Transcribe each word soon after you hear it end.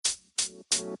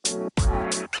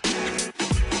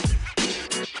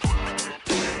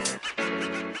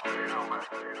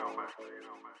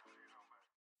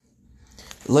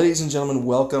Ladies and gentlemen,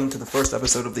 welcome to the first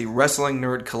episode of the Wrestling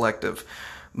Nerd Collective.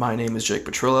 My name is Jake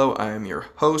Petrillo. I am your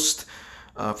host.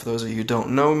 For those of you who don't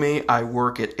know me, I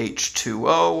work at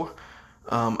H20.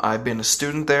 I've been a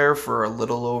student there for a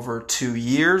little over 2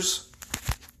 years,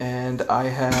 and I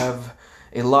have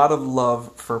a lot of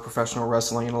love for professional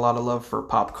wrestling and a lot of love for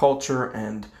pop culture,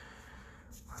 and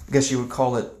I guess you would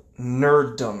call it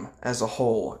nerddom as a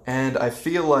whole. And I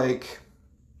feel like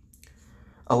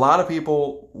a lot of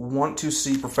people want to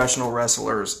see professional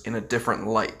wrestlers in a different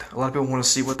light. A lot of people want to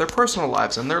see what their personal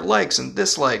lives and their likes and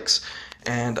dislikes.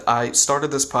 And I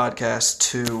started this podcast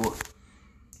to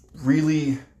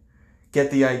really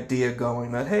get the idea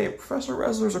going that, hey, professional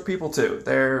wrestlers are people too.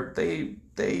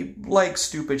 They like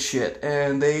stupid shit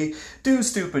and they do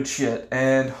stupid shit.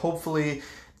 And hopefully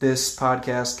this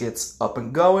podcast gets up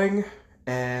and going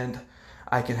and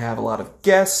I can have a lot of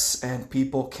guests and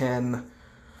people can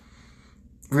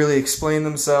really explain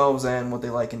themselves and what they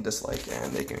like and dislike,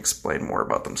 and they can explain more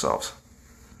about themselves.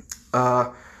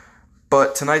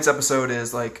 But tonight's episode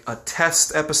is like a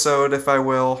test episode, if I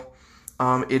will.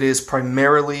 It is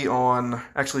primarily on,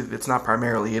 actually it's not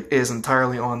primarily, it is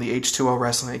entirely on the H20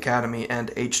 Wrestling Academy and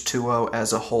H20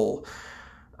 as a whole.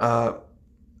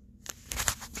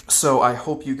 So I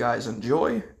hope you guys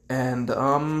enjoy, and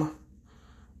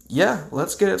yeah,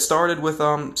 let's get it started with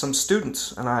some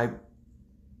students, and I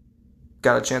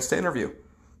got a chance to interview.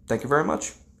 Thank you very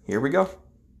much. Here we go.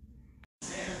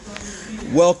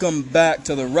 Welcome back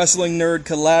to the Wrestling Nerd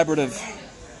Collaborative.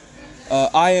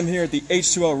 I am here at the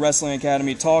H20 Wrestling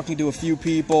Academy talking to a few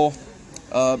people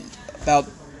about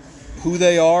who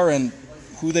they are and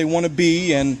who they want to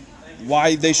be and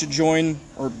why they should join,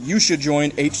 or you should join,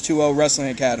 H20 Wrestling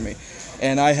Academy.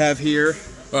 And I have here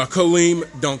Kaleem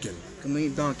Duncan.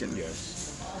 Kaleem Duncan.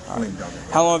 Yes. Kaleem Duncan.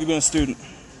 How long have you been a student?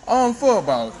 For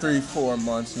about 3-4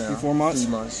 months now. 3-4 months?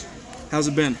 3 months. How's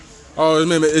it been? Oh,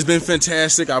 it's been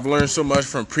fantastic. I've learned so much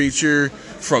from Preacher,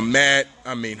 from Matt.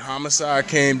 Homicide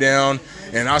came down,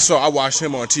 and I watched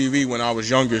him on TV when I was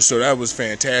younger, so that was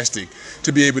fantastic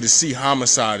to be able to see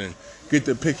Homicide and get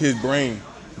to pick his brain.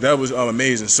 That was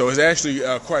amazing. So it's actually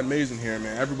quite amazing here,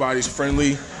 man. Everybody's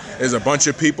friendly. There's a bunch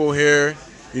of people here.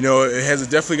 You know, it has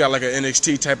definitely got like an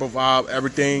NXT type of vibe.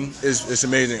 Everything is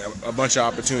amazing. A bunch of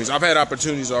opportunities. I've had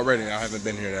opportunities already, and I haven't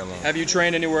been here that long. Have you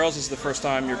trained anywhere else? This is the first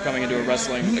time you're coming into a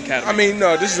wrestling academy?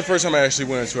 No, this is the first time I actually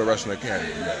went into a wrestling academy,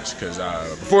 yes. Because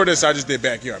before this, I just did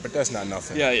backyard, but that's not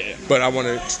nothing. Yeah. But I want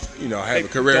to, have a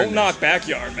career. Don't knock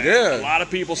backyard, man. Yeah. A lot of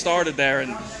people started there,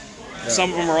 and some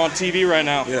of them are on TV right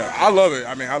now. Yeah, I love it.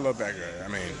 I love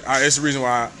backyard. It's the reason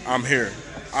why I'm here.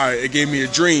 It gave me a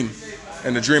dream.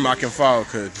 And the dream I can follow,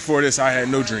 because before this I had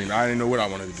no dream. I didn't know what I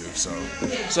wanted to do.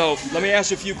 So let me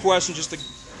ask you a few questions just to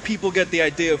people get the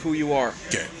idea of who you are.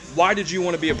 Okay. Why did you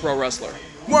want to be a pro wrestler?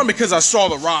 One, because I saw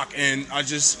The Rock, and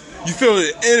you feel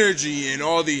the energy and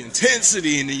all the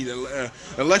intensity and the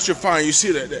electrifying. You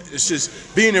see that it's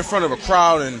just being in front of a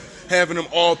crowd and having them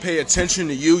all pay attention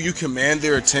to you. You command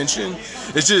their attention.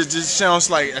 It just sounds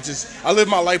like I live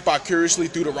my life vicariously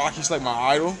through The Rock. He's like my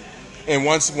idol. And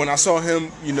when I saw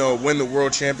him, win the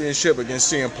world championship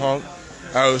against CM Punk,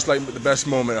 it was like the best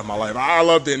moment of my life. I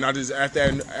loved it, and I just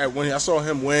when I saw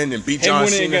him win and beat John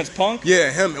Cena. Him winning against Punk?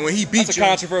 Yeah, him. And when he beat That's a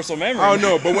controversial memory. I don't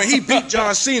know, but when he beat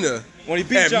John Cena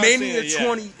at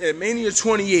Mania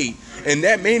 28, and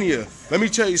that Mania, let me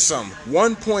tell you something,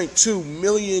 1.2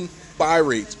 million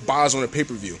buys on a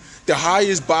pay-per-view. The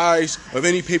highest buys of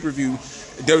any pay-per-view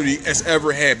WWE has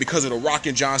ever had because of The Rock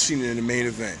and John Cena in the main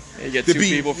event. Yeah, you get two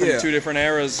people from two different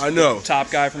eras. I know.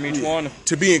 Top guy from each one.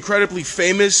 To be incredibly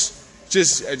famous,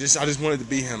 I just wanted to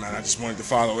be him, and I just wanted to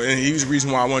follow. And he was the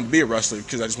reason why I wanted to be a wrestler,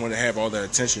 because I just wanted to have all that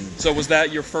attention. So was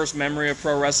that your first memory of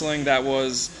pro wrestling? That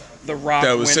was The Rock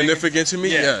that was winning? Significant to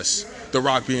me? Yeah. Yes. The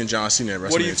Rock being John Cena at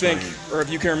WrestleMania. What do you think, or if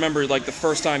you can remember, like the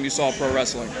first time you saw pro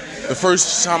wrestling? The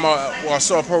first time I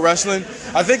saw pro wrestling,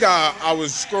 I think I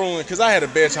was scrolling, because I had a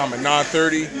bedtime at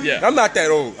 9:30. Yeah. I'm not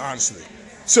that old, honestly.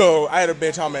 So I had a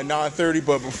bedtime at 9:30,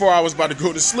 but before I was about to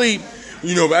go to sleep,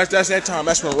 that's that time.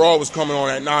 That's when Raw was coming on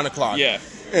at 9 o'clock. Yeah.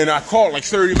 And I caught like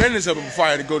 30 minutes of it before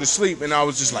I had to go to sleep, and I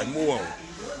was just like, whoa.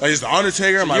 Like, it's The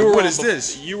Undertaker? I'm like, what is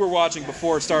this? You were watching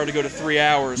before it started to go to 3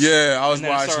 hours. Yeah, I was and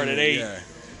then watching. It started at 8. Yeah.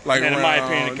 Like, and in my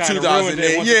opinion, it kind of ruined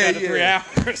it once it got to 3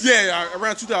 hours. Yeah,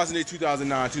 around 2008,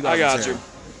 2009, 2010. I got you.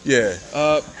 Yeah.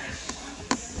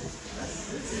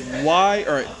 Why?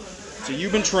 All right. So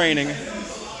you've been training,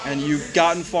 and you've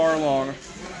gotten far along.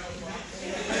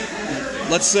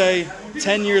 Let's say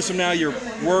 10 years from now, you're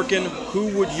working. Who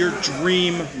would your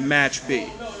dream match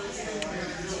be?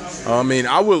 I mean,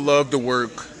 I would love to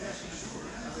work.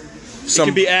 It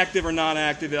can be active or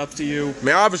non-active, up to you. I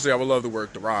mean, obviously, I would love to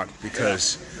work The Rock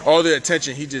because all the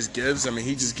attention he just gives. I mean,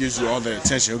 he just gives you all the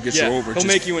attention. He'll get you over. He'll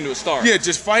make you into a star. Yeah,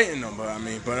 just fighting them.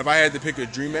 But if I had to pick a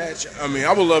dream match, I mean,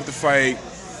 I would love to fight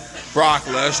Brock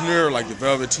Lesnar, like the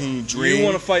Velveteen Dream. You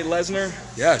want to fight Lesnar?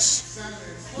 Yes.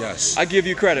 I give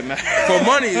you credit, man. For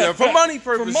money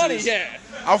purposes. For money, yeah.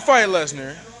 I'll fight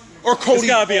Lesnar. Or Cody. It's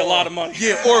gotta be a lot of money.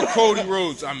 Yeah, or Cody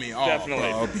Rhodes. I mean,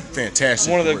 definitely. Bro, it'd be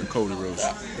fantastic to work Cody Rhodes.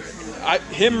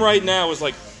 Him right now is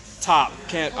like top.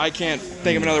 I can't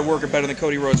think of another worker better than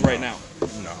Cody Rhodes right now.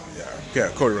 No, yeah,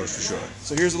 Cody Rhodes for sure.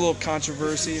 So here's a little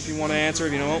controversy if you want to answer.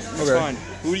 If you don't, it's okay. fine.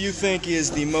 Who do you think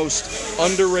is the most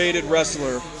underrated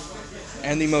wrestler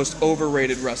and the most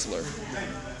overrated wrestler?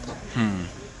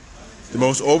 The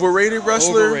most overrated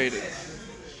wrestler? Overrated.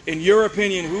 In your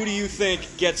opinion, who do you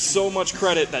think gets so much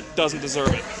credit that doesn't deserve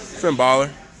it? Finn Balor.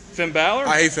 Finn Balor?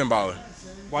 I hate Finn Balor.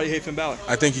 Why do you hate Finn Balor?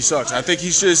 I think he sucks. I think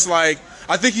he's just like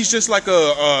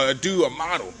a dude, a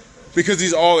model, because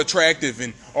he's all attractive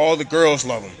and all the girls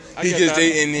love him.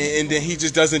 And then he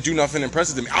just doesn't do nothing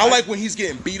impressive to me. I like when he's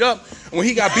getting beat up. When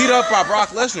he got beat up by Brock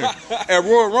Lesnar at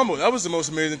Royal Rumble, that was the most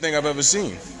amazing thing I've ever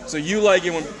seen. So you like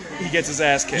it when he gets his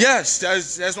ass kicked? Yes,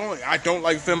 that's only. I don't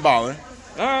like Finn Balor.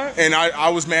 All right. And I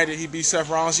was mad that he beat Seth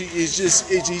Rollins. He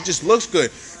just looks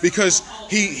good because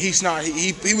he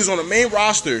was on the main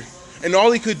roster and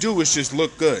all he could do was just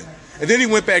look good. And then he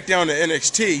went back down to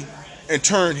NXT and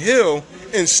turned heel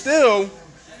and still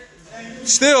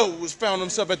was found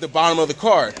himself at the bottom of the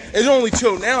card. It's only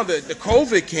till now that the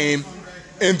COVID came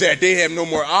and that they have no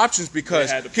more options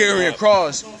because Karrion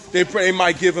Kross, they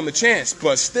might give him a chance,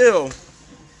 but still.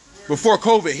 Before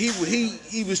COVID,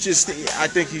 he was just. I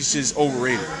think he's just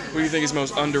overrated. Who do you think is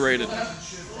most underrated?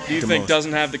 Do you think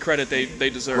doesn't have the credit they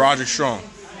deserve? Roderick Strong.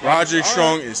 Roderick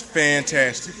Strong is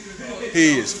fantastic.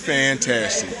 He is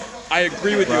fantastic. I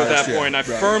agree with you at that point. I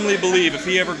firmly believe if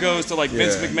he ever goes to like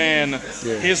Vince McMahon,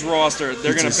 his roster,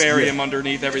 they're going to bury him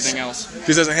underneath everything else.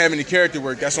 He doesn't have any character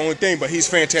work. That's the only thing. But he's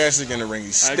fantastic in the ring.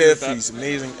 He's stiff. He's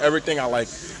amazing. Everything I like.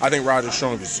 I think Roderick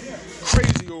Strong is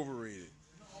crazy overrated.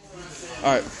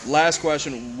 All right, last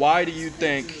question. Why do you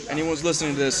think anyone who's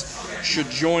listening to this should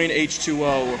join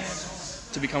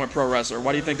H20 to become a pro wrestler?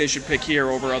 Why do you think they should pick here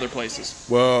over other places?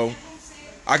 Well,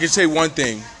 I can say one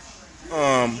thing.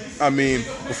 I mean,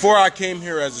 before I came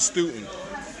here as a student,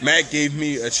 Matt gave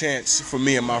me a chance for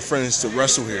me and my friends to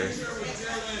wrestle here,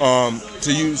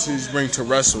 to use his ring to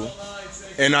wrestle.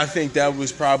 And I think that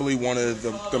was probably one of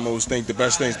the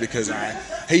best things because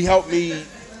he helped me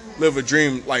live a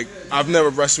dream. Like I've never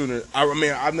wrestled.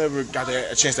 I've never got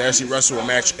a chance to actually wrestle a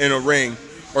match in a ring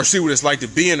or see what it's like to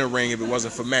be in a ring if it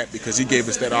wasn't for Matt because he gave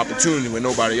us that opportunity when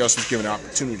nobody else was given the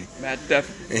opportunity. Matt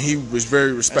definitely. And he was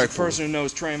very respectful. As a person who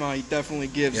knows Tremont, he definitely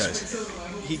gives. Yes.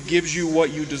 He gives you what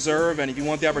you deserve, and if you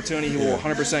want the opportunity, he will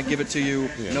 100% give it to you.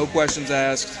 Yeah. No questions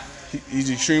asked. He's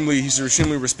extremely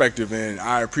respected, and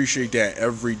I appreciate that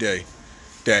every day.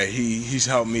 That he's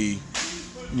helped me.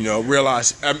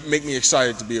 Realize, make me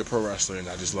excited to be a pro wrestler, and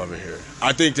I just love it here.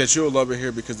 I think that you'll love it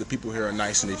here because the people here are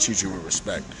nice and they treat you with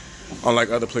respect. Unlike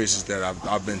other places that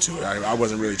I've been to, I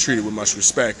wasn't really treated with much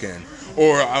respect,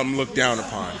 or I'm looked down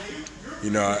upon.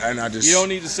 And I just. You don't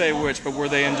need to say which, but were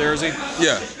they in Jersey?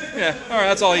 Yeah. Yeah. All right,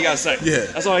 that's all you gotta say. Yeah.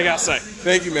 That's all you gotta say.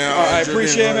 Thank you, man. All right, I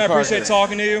appreciate it, man. I appreciate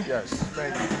talking to you. Yes.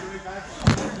 Thank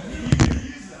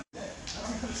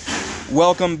you.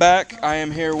 Welcome back. I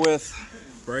am here with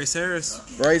Bryce Harris.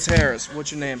 Bryce Harris.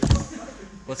 What's your name?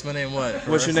 What's my name? What?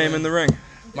 What's your name in the ring?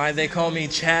 They call me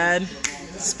Chad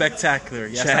Spectacular.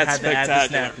 Yes, Chad I had Spectacular. to add the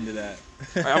snap into that.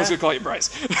 All right, I'm just gonna call you Bryce.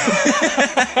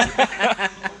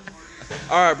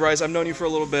 All right, Bryce. I've known you for a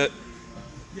little bit,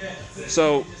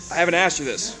 so I haven't asked you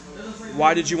this.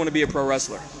 Why did you want to be a pro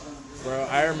wrestler? Bro,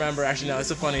 I remember. Actually, no,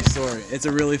 it's a funny story. It's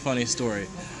a really funny story.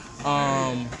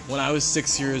 When I was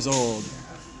 6 years old,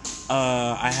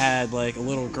 I had like a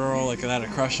little girl that had a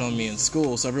crush on me in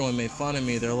school, so everyone made fun of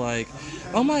me. They're like,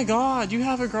 "Oh my God, you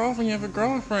have a girlfriend! You have a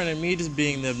girlfriend!" And me just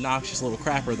being the obnoxious little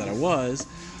crapper that I was,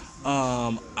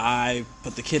 I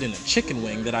put the kid in a chicken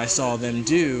wing that I saw them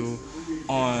do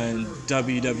on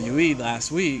WWE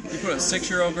last week. You put a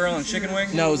 6-year-old girl in a chicken wing?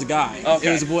 No, it was a guy. Okay.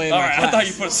 It was a boy in my class. I thought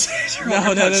you put a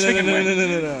 6-year-old girl in a chicken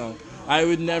wing. No. I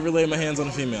would never lay my hands on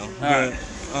a female. All right.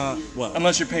 Well,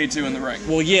 unless you're paid to in the ring.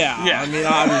 Well, yeah. I mean,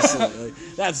 obviously,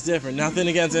 that's different. Nothing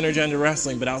against intergender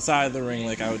wrestling, but outside of the ring,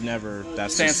 I would never.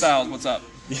 That's Stan Styles, what's up?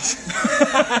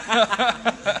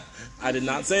 I did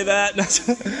not say that.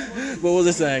 What was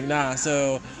I saying?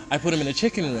 So I put him in a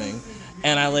chicken wing,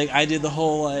 And I did the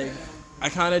whole, like, I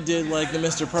kind of did, like, the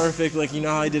Mr. Perfect, like, you know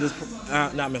how I did his,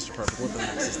 not Mr. Perfect, what the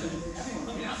heck's his name?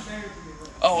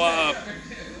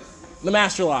 The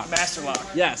Master Lock. Master Lock.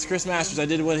 Yes, Chris Masters. I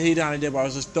did what he done. I did where I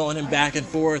was just throwing him back and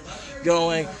forth,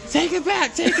 going, take it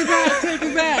back, take it back, take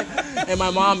it back. And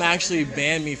my mom actually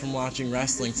banned me from watching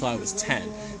wrestling till I was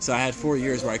 10. So I had 4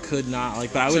 years where I could not,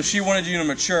 like, but I would. So she wanted you to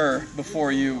mature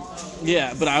before you.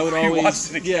 Yeah, but I would You always. watched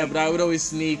it again. Yeah, but I would always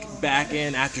sneak back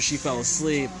in after she fell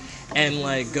asleep, and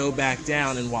like go back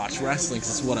down and watch wrestling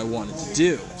because it's what I wanted to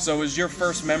do. So was your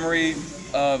first memory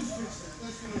of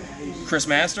Chris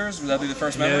Masters? Would that be the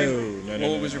first memory?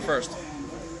 No. What was your first?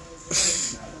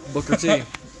 Booker T.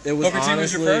 It was Booker T was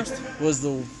honestly your first? was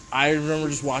the. I remember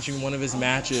just watching one of his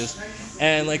matches,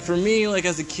 and like for me, like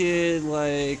as a kid,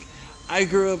 like I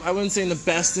grew up. I wouldn't say in the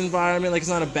best environment. Like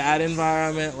it's not a bad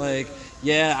environment. Like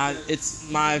yeah, it's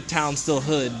my town's still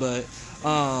hood, but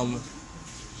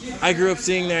I grew up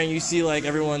seeing there, and you see like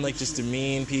everyone like just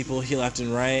demean people he left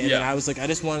and right, and then I was like, I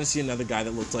just wanted to see another guy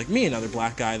that looked like me, another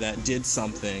black guy that did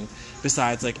something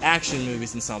besides like action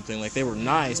movies and something. Like they were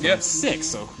nice, but I'm 6,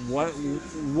 so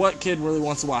what kid really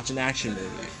wants to watch an action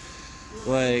movie?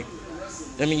 Like,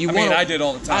 I mean, I did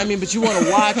all the time. I mean, but you want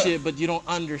to watch it, but you don't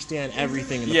understand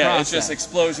everything in the process. It's just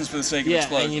explosions for the sake of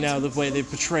explosions. And you know the way they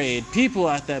portrayed people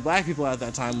black people at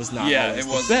that time was not always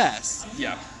the best.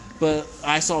 Yeah. But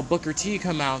I saw Booker T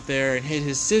come out there and hit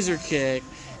his scissor kick,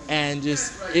 and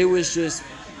it was just,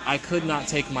 I could not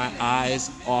take my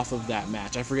eyes off of that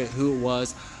match. I forget who it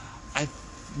was. I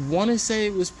want to say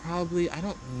it was probably, I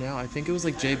don't know, I think it was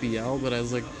like JBL, but I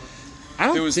was like, I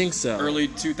don't think so. Early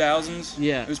 2000s?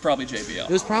 Yeah. It was probably JBL.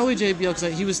 It was probably JBL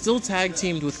because he was still tag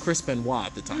teamed with Chris Benoit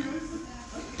at the time.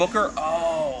 Booker?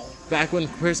 Oh. Back when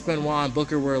Chris Benoit and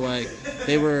Booker were like,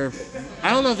 I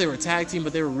don't know if they were a tag team,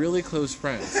 but they were really close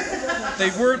friends.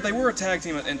 They were a tag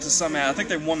team, and to some I think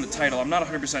they won the title. I'm not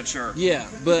 100% sure. Yeah,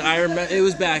 but I remember it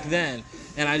was back then,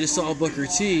 and I just saw Booker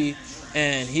T,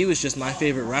 and he was just my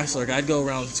favorite wrestler. I'd go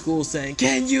around school saying,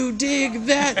 "Can you dig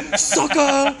that,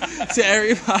 sucker?" to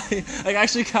everybody. I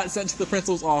actually got sent to the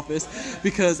principal's office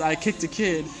because I kicked a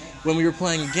kid when we were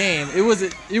playing a game. It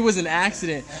was an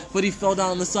accident, but he fell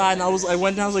down on the side, and I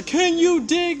went down, I was like, "Can you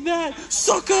dig that,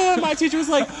 sucker?" And my teacher was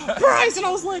like, "Bryce," and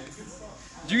I was like,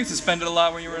 Did you get suspended a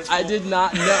lot when you were in school? I did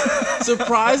not know.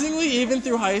 Surprisingly, even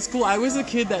through high school, I was a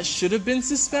kid that should have been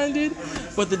suspended,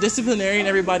 but the disciplinarian,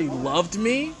 everybody loved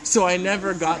me, so I was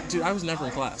never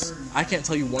in class. I can't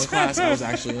tell you one class I was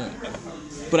actually in,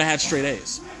 but I had straight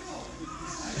A's.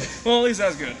 Well, at least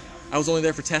that's good. I was only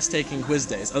there for test taking quiz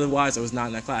days. Otherwise, I was not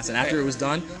in that class. And after it was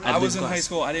done, I was in high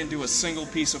school. I didn't do a single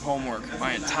piece of homework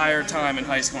my entire time in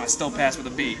high school. And I still passed with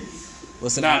a B.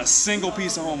 Listen, not a single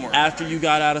piece of homework. After you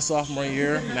got out of sophomore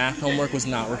year, math homework was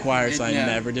not required, so I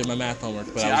never did my math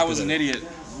homework. But I was an idiot.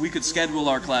 We could schedule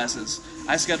our classes.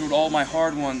 I scheduled all my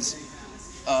hard ones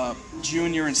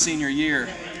junior and senior year.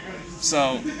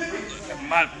 So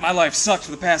my life sucked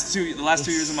for the last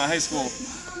 2 years of my high school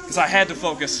because I had to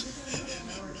focus.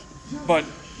 But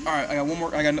all right,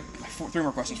 I got 3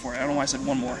 more questions for you. I don't know why I said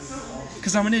one more.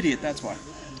 Because I'm an idiot. That's why.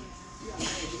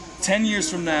 10 years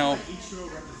from now,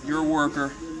 you're a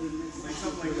worker.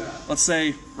 Let's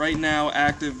say right now,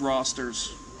 active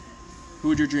rosters. Who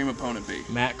would your dream opponent be?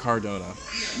 Matt Cardona.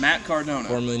 Matt Cardona.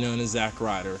 Formerly known as Zack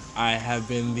Ryder. I have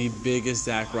been the biggest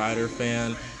Zack Ryder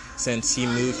fan since he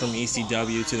moved from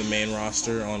ECW to the main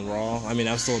roster on Raw. I mean,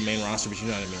 that was still a main roster, but you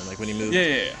know what I mean. Like when he moved.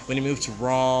 When he moved to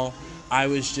Raw, I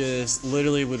was just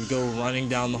literally would go running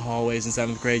down the hallways in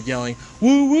 7th grade yelling,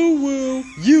 "Woo, woo, woo,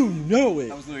 you know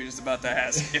it." I was literally just about to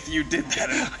ask if you did that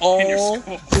in all your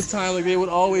school. the time. Like they would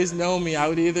always know me. I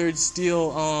would either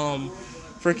steal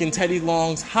freaking Teddy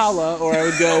Long's holla, or I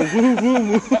would go woo,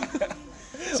 woo, woo.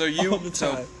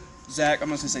 So Zack, I'm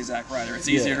going to say Zack Ryder. It's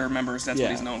easier to remember because that's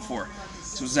what he's known for.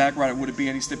 So Zack Ryder, would it be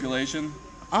any stipulation?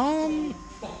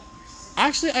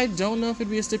 Actually, I don't know if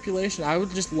it'd be a stipulation. I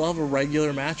would just love a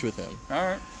regular match with him. All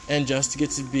right. And just to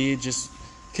get to be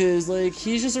because like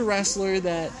he's just a wrestler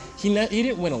that he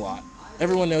didn't win a lot.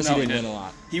 Everyone knows he didn't win a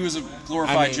lot. He was a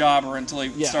glorified jobber until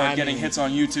he started getting hits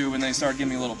on YouTube, and then he started giving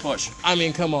me a little push. I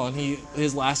mean, come on.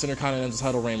 His last Intercontinental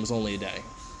title reign was only a day.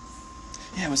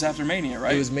 Yeah, it was after Mania,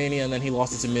 right? It was Mania, and then he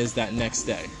lost it to Miz that next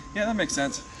day. Yeah, that makes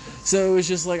sense. So it was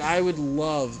just like, I would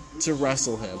love to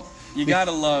wrestle him. You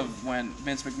gotta love when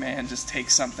Vince McMahon just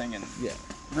takes something and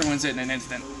ruins it in an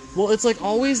instant. Well, it's like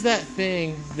always that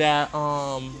thing that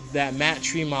that Matt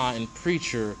Tremont and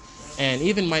Preacher, and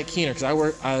even Mike Keener,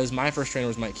 because my first trainer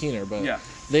was Mike Keener, but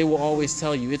they will always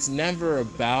tell you it's never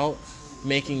about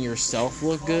making yourself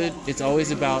look good. It's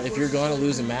always about, if you're going to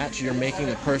lose a match, you're making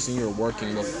the person you're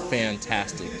working look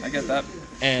fantastic. I get that.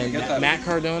 And Matt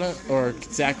Cardona or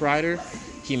Zack Ryder,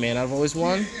 he may not have always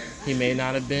won. He may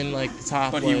not have been like the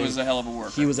top. But he was a hell of a worker.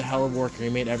 He was a hell of a worker. He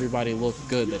made everybody look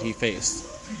good that he faced,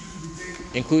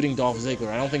 including Dolph Ziggler.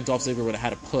 I don't think Dolph Ziggler would have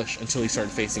had a push until he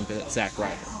started facing Zack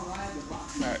Ryder. All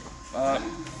right. A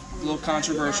little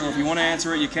controversial. If you want to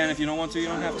answer it, you can. If you don't want to, you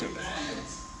don't have to.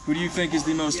 Who do you think is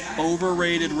the most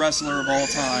overrated wrestler of all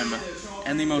time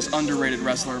and the most underrated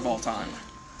wrestler of all time?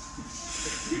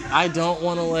 I don't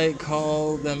want to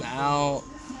call them out.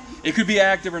 It could be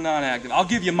active or non-active. I'll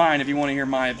give you mine if you want to hear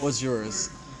mine. What's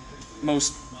yours?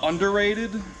 Most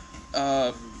underrated? Shit,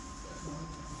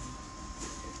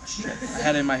 I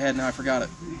had it in my head, now I forgot it.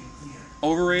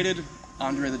 Overrated?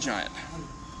 Andre the Giant.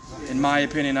 In my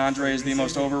opinion, Andre is the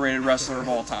most overrated wrestler of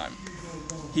all time.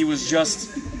 He was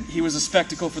a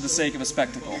spectacle for the sake of a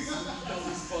spectacle.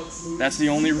 That's the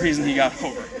only reason he got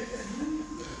over.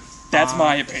 That's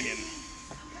my opinion.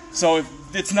 So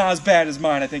if it's not as bad as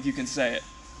mine, I think you can say it.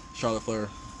 Charlotte Flair.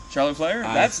 Charlotte Flair?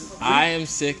 I am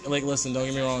sick. Listen, don't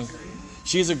get me wrong.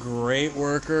 She's a great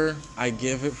worker. I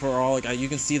give it for all. You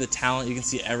can see the talent. You can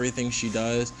see everything she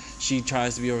does. She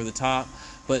tries to be over the top.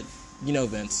 But,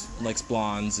 Vince likes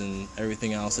blondes and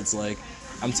everything else. It's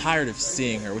I'm tired of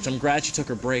seeing her, which I'm glad she took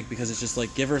her break, because it's just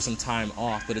give her some time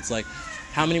off. But it's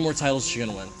how many more titles is she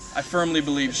going to win? I firmly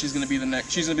believe she's going to be the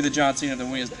next. She's going to be the John Cena of the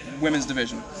women's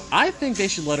division. I think they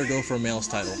should let her go for a male's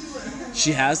title.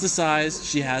 She has the size.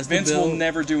 She has the Vince build. will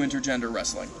never do intergender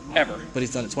wrestling. Ever. But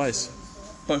he's done it twice.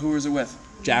 But who was it with?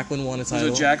 Jacqueline won a title.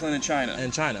 It was Jacqueline in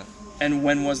China. And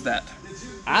when was that?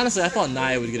 Honestly, I thought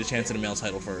Nia would get a chance at a male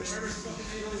title first.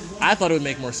 I thought it would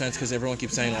make more sense because everyone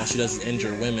keeps saying all she does is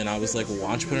injure women. I was like, well, why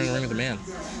don't you put her in the ring with a man?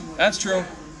 That's true.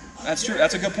 That's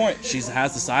a good point. She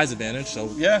has the size advantage, so...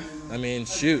 Yeah. I mean,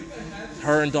 shoot.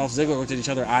 Her and Dolph Ziggler looked at each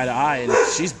other eye to eye, and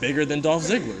she's bigger than Dolph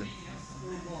Ziggler.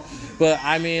 But,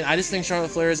 I mean, I just think Charlotte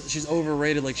Flair she's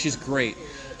overrated. She's great.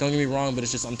 Don't get me wrong, but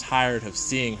it's just I'm tired of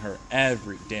seeing her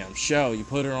every damn show. You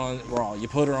put her on Raw, you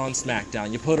put her on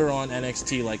SmackDown, you put her on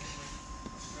NXT.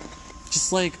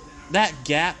 That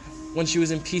gap when she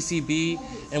was in PCB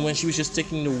and when she was just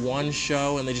sticking to one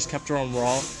show and they just kept her on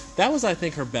Raw, that was, I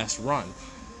think, her best run.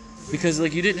 Because,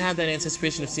 you didn't have that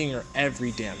anticipation of seeing her every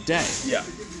damn day. Yeah.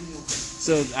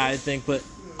 So, I think, but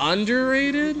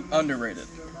underrated? Underrated.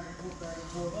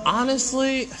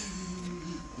 Honestly,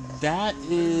 that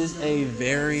is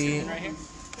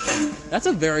that's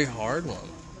a very hard one.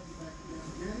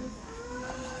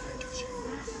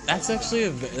 That's actually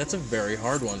that's a very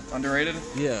hard one. Underrated?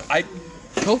 Yeah.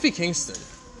 Kofi Kingston,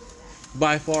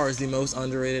 by far, is the most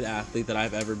underrated athlete that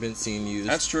I've ever been seen use.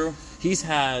 That's true. He's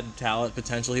had talent,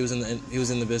 potential. He was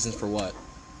in the business for what?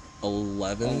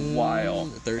 11? A while.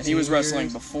 13 and he was wrestling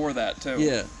years? before that, too.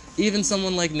 Yeah. Even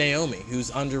someone like Naomi,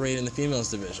 who's underrated in the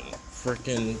females division.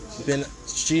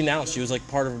 She announced she was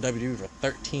part of WWE for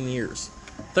 13 years.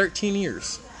 13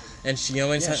 years. And she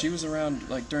was around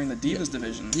during the Divas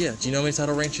division. Yeah. Do you know how many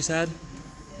title reigns she's had?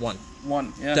 One,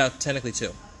 yeah. Technically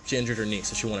two. She injured her knee,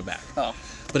 so she won it back. Oh.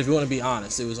 But if you want to be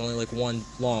honest, it was only one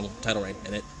long title reign,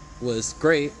 and it was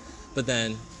great, but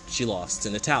then she lost to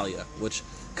Natalya, which,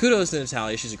 kudos to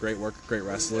Natalya, she's a great worker, great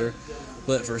wrestler,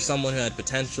 but for someone who had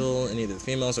potential in either the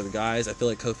females or the guys, I feel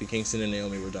like Kofi Kingston and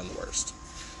Naomi were done the worst.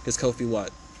 Because Kofi,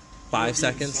 5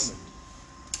 seconds?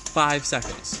 5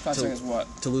 seconds. 5 seconds what?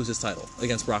 To lose his title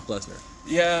against Brock Lesnar.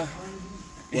 Yeah.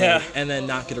 Yeah. And then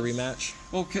not get a rematch.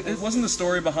 Well, it wasn't the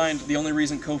story behind the only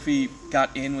reason Kofi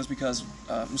got in was because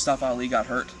Mustafa Ali got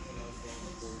hurt.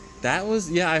 That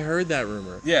was, I heard that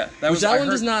rumor. Yeah. That one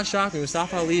does not shock me.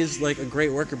 Mustafa Ali is a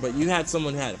great worker, but you had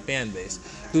someone who had a fan base.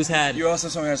 You also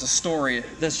someone who has a story in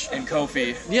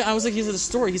Kofi. Yeah, I was he's had a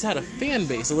story. He's had a fan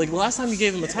base. So, the last time you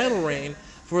gave him a title reign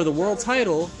for the world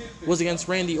title was against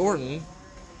Randy Orton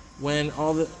when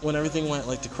everything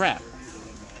went to crap.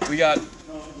 We got...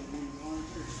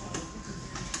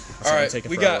 All right,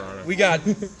 we got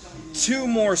 2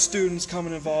 more students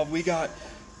coming involved. We got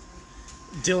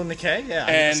Dylan McKay, yeah.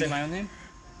 And say my own name.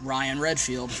 Ryan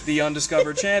Redfield, the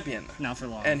undiscovered champion. Not for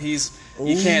long. And you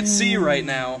can't see right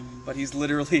now, but he's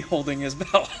literally holding his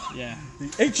belt. Yeah. The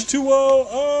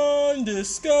H20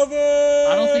 undiscovered.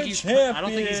 I don't think he's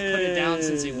put it down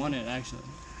since he won it. Actually,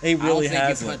 he really has. I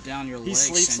don't think you put down your legs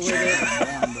sleeps since with you it. were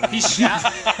born, bro. He's shot.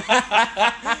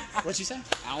 What'd you say?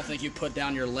 I don't think you put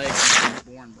down your legs since you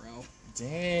were born, bro.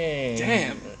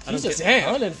 Damn. He's just damn.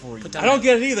 hunting for you. I don't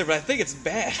get it either, but I think it's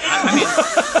bad. I mean,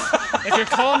 if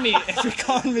you're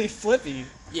calling me flippy,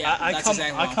 Yeah, I that's come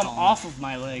exactly what I'm I come calling off of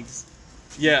my legs.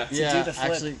 Yeah. Yeah, the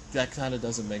flip. actually, that kind of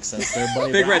doesn't make sense there,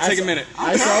 buddy. Big but Red, I take a saw- minute.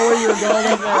 I saw where you were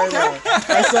going with there.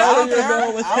 I saw where you were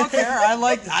going with I don't care.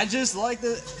 I just like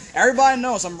the. Everybody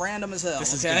knows I'm random as hell.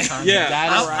 This is okay? good content. Yeah.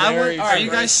 That is very Are you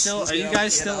true.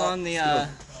 guys still on the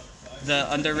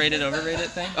underrated overrated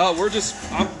thing? Oh, we're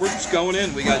just going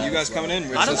in. We got you guys coming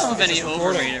in. I don't know of any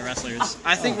overrated wrestlers.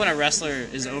 I think when a wrestler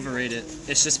is overrated,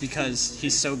 it's just because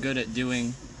he's so good at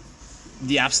doing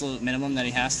the absolute minimum that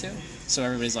he has to. So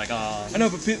everybody's like, oh. I know,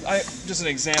 but just an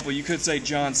example, you could say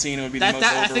John Cena would be the most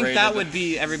I overrated. think that would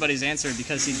be everybody's answer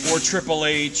because he. Or Triple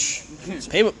H.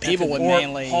 People would Or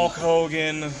mainly. Hulk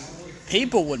Hogan.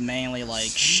 People would mainly like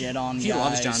shit on He guys.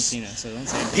 loves John Cena, so don't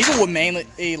say it. People would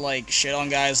mainly like shit on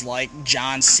guys like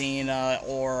John Cena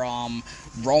or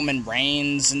Roman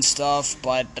Reigns and stuff,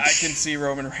 but I can see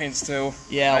Roman Reigns too.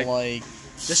 yeah, I- like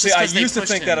See, I used to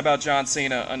think that about John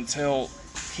Cena until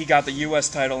he got the U.S.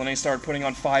 title and he started putting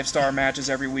on 5-star matches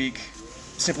every week,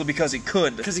 simply because he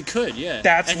could. Because he could, yeah.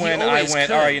 That's And he when I always went,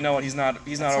 could. all right, you know what? He's not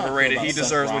overrated. about He Seth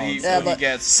deserves what Rollins. Yeah, he but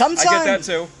gets. sometimes- I get that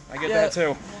too. I get that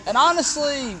too. and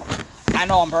honestly, I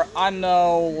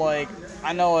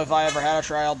know if I ever had a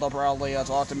tryout, they'll probably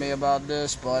talk to me about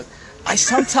this, but I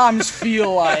sometimes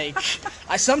feel like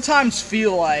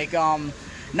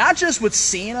not just with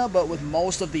Cena, but with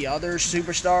most of the other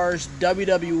superstars,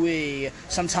 WWE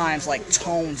sometimes like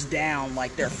tones down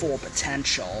like their full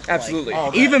potential. Absolutely. Like,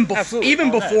 okay. even Absolutely.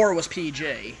 before it was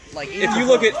PG. Like If you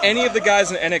look at any of the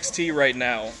guys in NXT right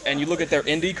now, and you look at their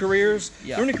indie careers,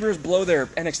 Yeah. their indie careers blow their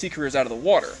NXT careers out of the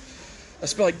water.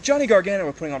 Especially like Johnny Gargano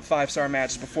was putting on 5-star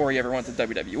matches before he ever went to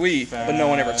WWE, but no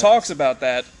one ever talks about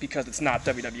that because it's not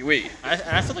WWE.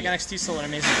 I feel like NXT is still an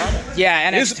amazing product. yeah,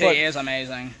 is, NXT but- is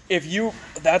amazing.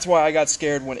 That's why I got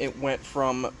scared when it went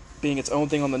from being its own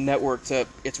thing on the network to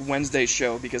its Wednesday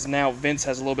show, because now Vince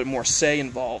has a little bit more say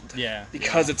involved. Yeah.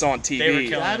 Because it's on TV. They were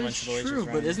killing That it when is Triple H was true,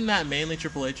 but running. isn't that mainly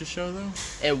Triple H's show though?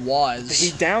 It was.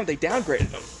 They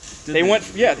downgraded him.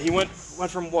 He went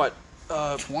from what?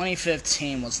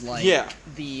 2015 was like Yeah.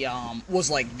 the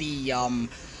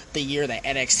year that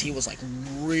NXT was like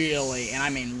really, and I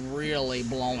mean really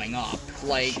blowing up.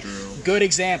 Like good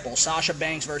example, Sasha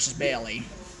Banks versus Bayley.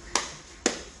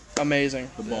 Amazing.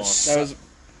 The boss. That was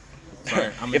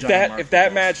Sorry, I'm a if giant mark for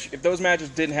boss. if those matches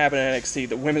didn't happen in NXT,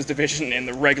 the women's division and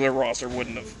the regular roster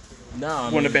wouldn't have No,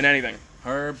 been anything.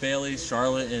 Her, Bailey,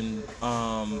 Charlotte, and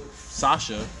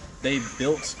Sasha, they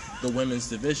built the women's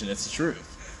division. It's the truth.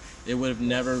 It would have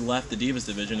never left the Divas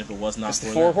division if it was not It's for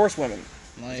the them. 4 horsewomen.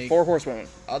 Like 4 horsewomen.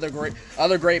 other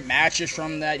great matches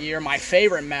from that year. My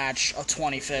favorite match of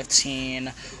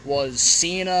 2015 was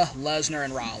Cena, Lesnar,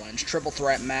 and Rollins triple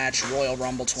threat match, Royal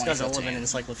Rumble This guy's a living 2015.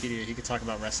 encyclopedia. He could talk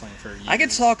about wrestling for years. I could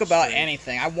talk about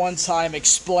anything. I one time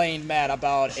explained Matt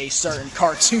about a certain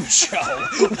cartoon show.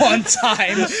 One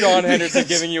time. Sean Henderson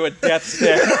giving you a death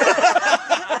stare.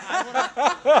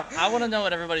 I want to know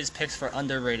what everybody's picks for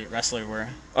underrated wrestler were.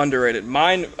 Underrated.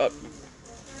 Mine,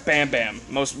 Bam Bam.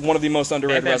 One of the most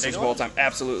underrated Bam Bam wrestlers of all time.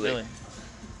 Absolutely. Really?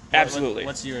 Absolutely.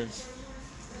 What's yours?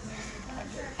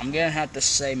 I'm gonna have to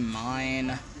say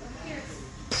mine.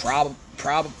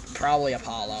 Probably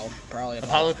Apollo.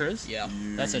 Apollo Crews? Yeah.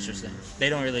 That's interesting. They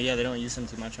don't use him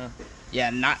too much, huh? Yeah.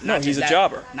 Not No, just he's a that,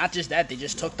 jobber. Not just that, they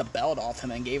just took the belt off him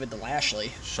and gave it to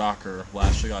Lashley. Shocker.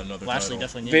 Lashley got another Lashley title.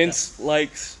 definitely needed Vince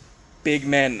likes big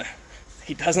men.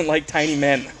 He doesn't like tiny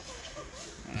men.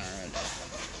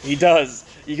 He does.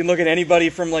 You can look at anybody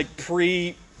from like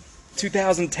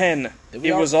pre-2010. Did we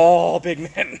It all- was all big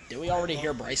men. Did we already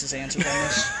hear Bryce's answer on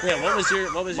this? that. Yeah, what was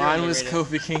your Mine was underrated?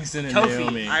 Kofi Kingston and Kofi.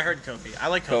 Naomi. I heard Kofi. I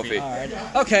like Kofi. Kofi. All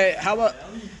right. Okay. How about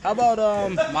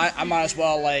I might as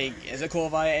well like. Is it cool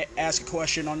if I ask a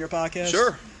question on your podcast?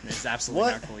 Sure. It's absolutely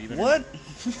What? not cool. You What?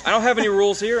 I don't have any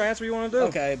rules here. Ask what you want to do.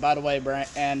 Okay. By the way,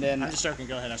 Brandon. I'm just joking.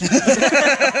 Go ahead.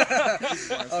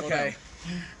 Okay.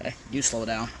 Hey, you slow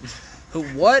down.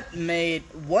 What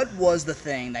was the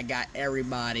thing that got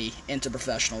everybody into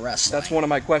professional wrestling? That's one of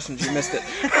my questions. You missed it.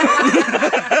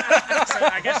 So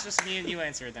I guess just me and you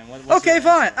answer it then. What's Okay, your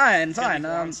fine. answer? Fine.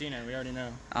 John Cena, we already know.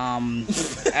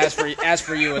 As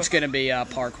for you, it's gonna be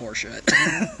parkour shit.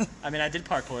 I mean, I did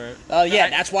parkour. Yeah,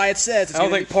 that's why it says. It's I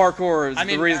don't gonna think parkour is I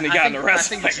mean, the reason he got into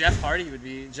wrestling. I think Jeff Hardy would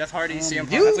be Jeff Hardy, CM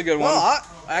Punk. You? That's a good one. Well,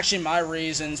 actually, my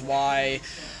reasons why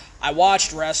I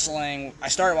watched wrestling. I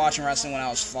started watching wrestling when I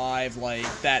was 5. Like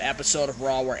that episode of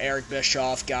Raw where Eric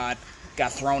Bischoff got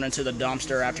thrown into the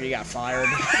dumpster after he got fired.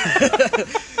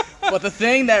 But the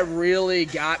thing that really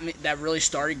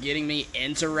started getting me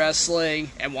into wrestling,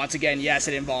 and once again, yes,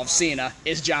 it involves Cena,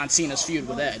 is John Cena's feud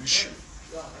with Edge.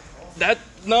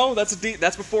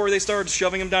 That's before they started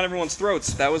shoving him down everyone's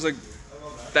throats. That was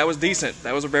decent.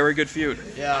 That was a very good feud.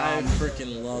 Yeah, I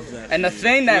freaking love that. and the feud.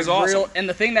 thing that was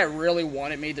awesome. really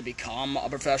wanted me to become a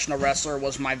professional wrestler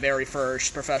was my very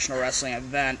first professional wrestling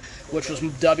event, which was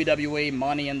WWE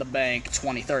Money in the Bank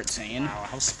 2013. Wow,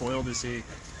 how spoiled is he?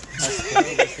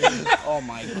 Oh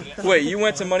my god! Wait, you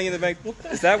went to Money in the Bank?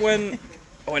 Is that when?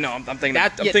 Oh no, I'm thinking. I'm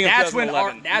thinking that's when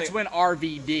 2011. that's when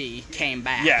RVD came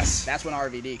back. Yes. That's when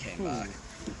RVD came back.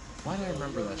 Why do I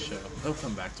remember that show? It'll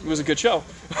come back to It me. was a good show.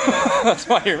 That's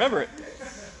why you remember it.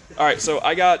 All right, so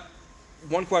I got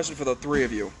one question for the three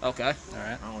of you. Okay. All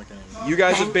right. I don't like any. You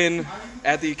guys have been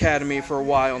at the academy for a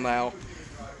while now.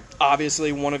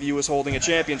 Obviously, one of you is holding a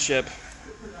championship.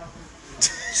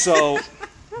 So,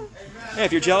 hey,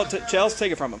 if you're jealous,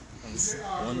 take it from him.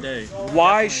 One day.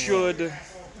 Why should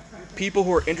people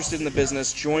who are interested in the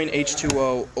business join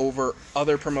H2O over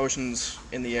other promotions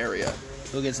in the area?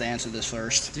 Who gets to answer this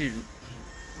first? Dude,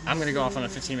 I'm gonna go off on a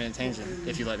 15-minute tangent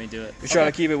if you let me do it. You're trying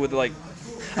to keep it with, like,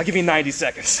 I'll give you 90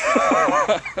 seconds.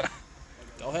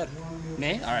 Go ahead.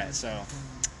 Me? All right. So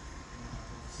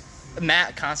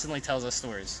Matt constantly tells us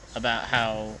stories about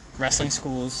how wrestling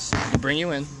schools bring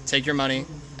you in, take your money,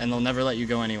 and they'll never let you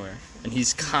go anywhere. And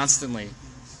he's constantly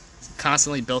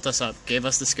built us up, gave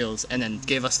us the skills, and then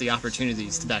gave us the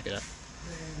opportunities to back it up.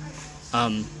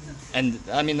 And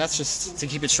I mean, that's just, to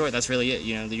keep it short, that's really it.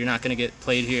 You know, you're not gonna get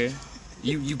played here.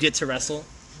 You get to wrestle.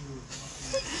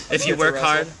 If you work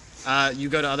hard, you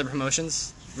go to other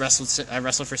promotions. I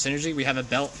wrestle for Synergy. We have a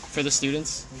belt for the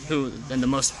students, and the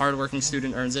most hardworking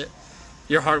student earns it.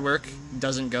 Your hard work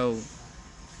doesn't go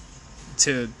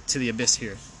to the abyss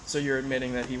here. So you're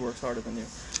admitting that he works harder than you?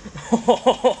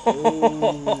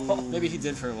 Maybe he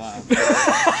did for a while.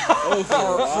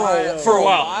 For a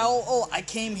while. Oh, I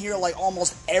came here like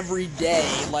almost every day,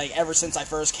 like ever since I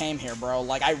first came here, bro.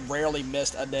 Like I rarely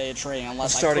missed a day of training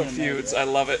unless Starting I couldn't make feuds. it. I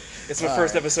love it. It's my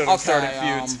first episode of Starting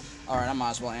Feuds. All right, I might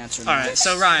as well answer. All right, this.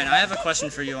 so Ryan, I have a question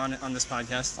for you on this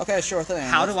podcast. Okay, sure thing.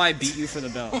 How do I beat you for the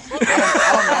belt?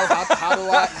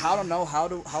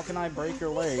 How can I break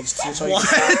your legs? So What?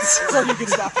 so you can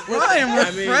stop. Ryan,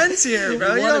 we're friends here,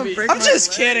 bro. You don't break I'm my just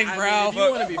leg. kidding, bro. If you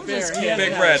want to be fair, he Big hasn't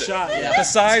had a Red. shot yet.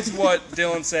 Besides what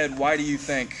Dylan said, why do you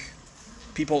think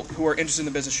people who are interested in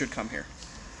the business should come here?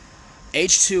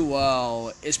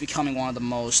 H2O is becoming one of the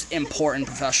most important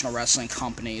professional wrestling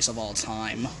companies of all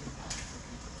time.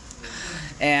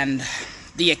 And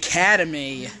the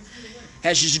Academy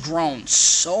has just grown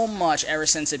so much ever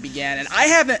since it began. And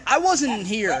I wasn't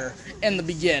here in the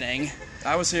beginning.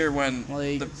 I was here when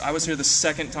Like- I was here the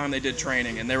second time they did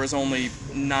training, and there was only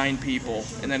 9 people,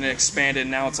 and then it expanded. And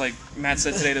now it's like Matt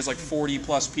said today, there's like 40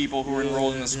 plus people who are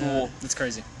enrolled in the school. That's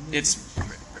crazy. It's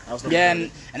Yeah,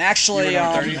 and actually, You were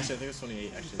number 30? Actually, I think it was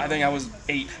 28. Actually, I think I was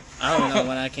 8. I don't know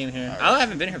when I came here. I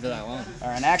haven't been here for that long.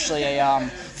 and actually,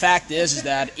 fact is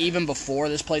that even before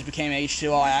this place became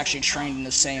H2O, I actually trained in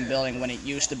the same building when it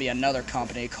used to be another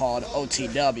company called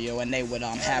OTW, and they would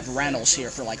have rentals here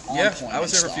for like on Yeah, point. I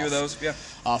was and here for a few of stuff.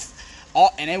 those.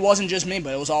 Yeah. And it wasn't just me,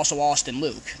 but it was also Austin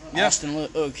Luke. Yeah. Austin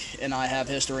Luke and I have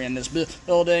history in this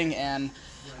building, and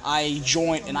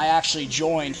I actually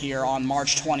joined here on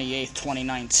March 28th,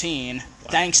 2019,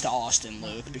 thanks to Austin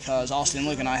Luke, because Austin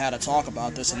Luke and I had a talk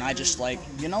about this, and I just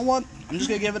you know what? I'm just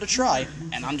gonna give it a try,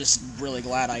 and I'm just really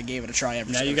glad I gave it a try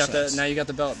ever Now you got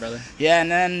the belt, brother. Yeah,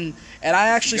 and I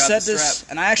actually got said the this,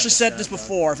 strap. and I actually said this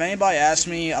before. If anybody asks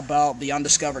me about the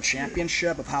Undiscovered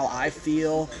Championship, of how I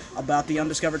feel about the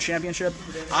Undiscovered Championship,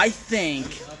 I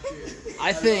think,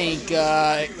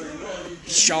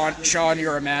 Sean,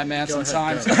 you're a madman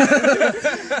sometimes.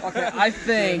 Okay, I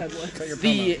think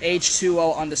the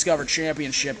H2O Undiscovered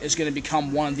Championship is going to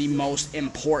become one of the most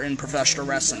important professional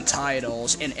wrestling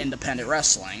titles in independent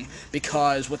wrestling,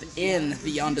 because within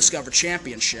the Undiscovered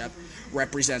Championship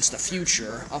represents the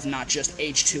future of not just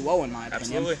H2O, in my opinion,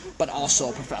 Absolutely. but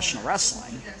also professional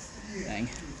wrestling thing.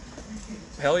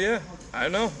 Hell yeah. I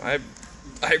don't know. I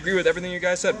agree with everything you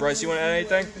guys said. Bryce, you want to add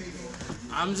anything?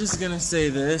 I'm just gonna say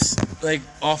this, like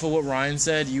off of what Ryan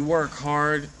said, you work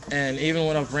hard, and even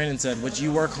what Brandon said, what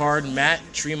you work hard, Matt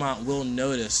Tremont will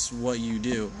notice what you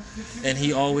do, and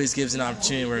he always gives an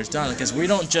opportunity where it's done, because we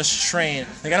don't just train,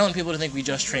 like I don't want people to think we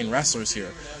just train wrestlers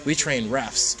here. We train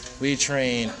refs, we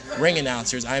train ring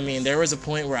announcers. I mean, there was a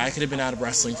point where I could have been out of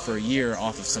wrestling for a year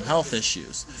off of some health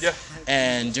issues. Yeah.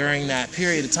 And during that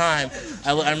period of time,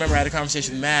 I remember I had a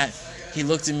conversation with Matt. He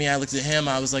looked at me, I looked at him,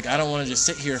 I was like, I don't want to just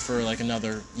sit here for like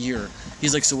another year.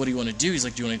 He's like, so what do you want to do? He's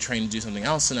like, do you want to train to do something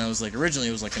else? And I was like, originally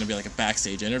it was like going to be like a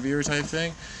backstage interviewer type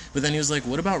thing. But then he was like,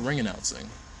 what about ring announcing?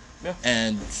 Yeah.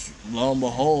 And lo and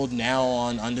behold, now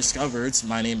on Undiscovered,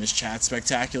 my name is Chad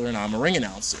Spectacular and I'm a ring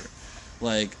announcer.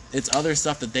 Like, it's other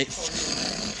stuff that they...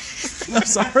 I'm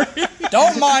sorry.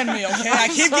 Don't mind me, okay? I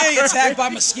keep getting attacked by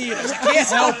mosquitoes. I can't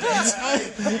help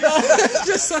it.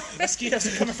 Just Mosquitoes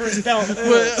are coming for his belt.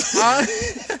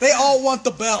 They all want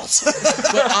the belt.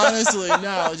 But honestly,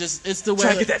 no, just it's the way.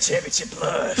 Try to get that championship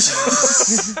blood.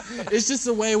 It's just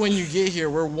the way when you get here,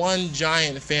 we're one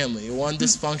giant family, one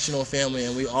dysfunctional family,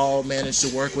 and we all manage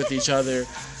to work with each other.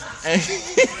 And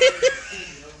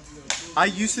I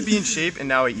used to be in shape, and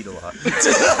now I eat a lot.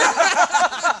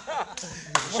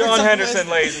 Sean Henderson,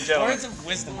 ladies and gentlemen. Words of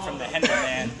wisdom from the Hender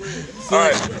man. All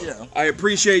right. I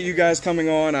appreciate you guys coming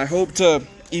on. I hope to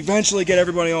eventually get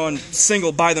everybody on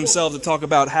single by themselves to talk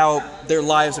about how their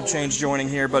lives have changed joining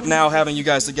here. But now having you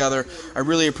guys together, I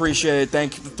really appreciate it.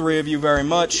 Thank the three of you very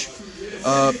much.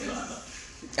 And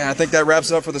I think that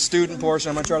wraps it up for the student portion.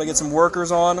 I'm going to try to get some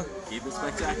workers on. keep it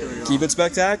spectacular. Y'all. Keep it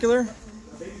spectacular.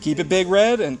 Keep it big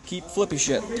red and keep flippy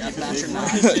shit. Deathmatch or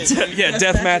not. Yeah,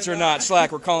 deathmatch or not.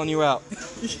 Slack, we're calling you out.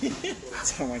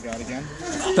 Oh my god, again.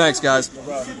 Thanks, guys.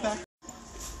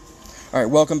 All right,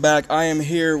 welcome back. I am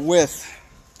here with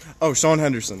Sean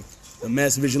Henderson. The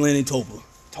Mass Vigilante Topa.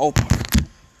 Topa.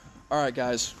 All right,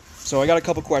 guys. So I got a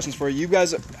couple questions for you. You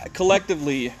guys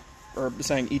collectively, or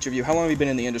saying each of you, how long have you been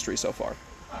in the industry so far?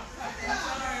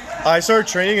 I started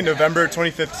training in November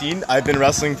 2015. I've been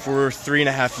wrestling for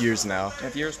 3.5 years now.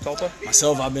 5 years, Topa?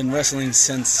 Myself, I've been wrestling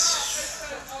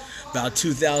since about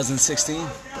 2016.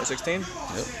 2016? Yep.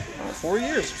 4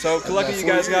 years. So collectively, you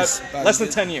guys got less than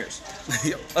 10 years.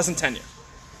 Yep. Less than 10 years.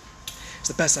 It's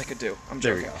the best I could do. I'm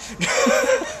joking. There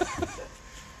we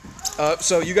go.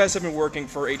 So you guys have been working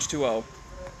for H20.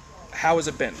 How has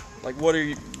it been? Like, what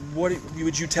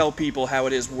would you tell people how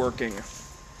it is working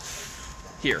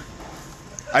here?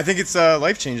 I think it's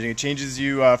life-changing. It changes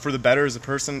you for the better as a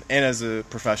person and as a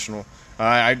professional.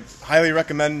 I highly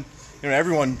recommend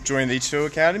everyone join the H20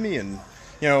 Academy, and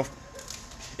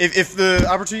if the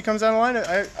opportunity comes down the line,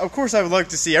 of course I would like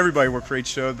to see everybody work for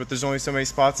H20, but there's only so many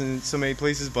spots in so many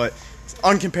places. But it's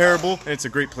uncomparable, and it's a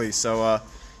great place. So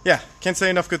yeah, can't say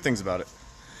enough good things about it.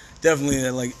 Definitely,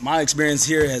 like, my experience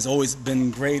here has always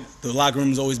been great. The locker room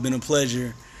has always been a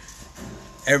pleasure.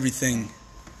 Everything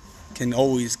can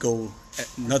always go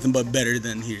nothing but better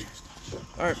than here.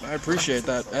 All right, I appreciate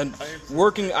that. And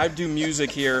working, I do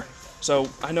music here, so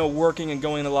I know working and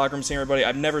going in the locker room, seeing everybody,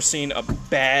 I've never seen a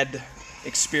bad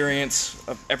experience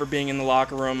of ever being in the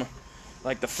locker room.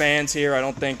 Like, the fans here, I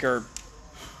don't think are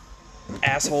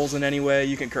assholes in any way.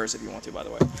 You can curse if you want to, by the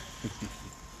way.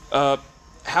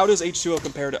 How does H20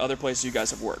 compare to other places you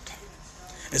guys have worked?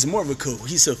 It's more of a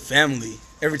cohesive family.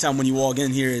 Every time when you walk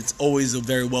in here, it's always a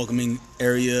very welcoming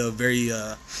area, very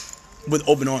with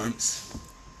open arms.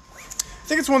 I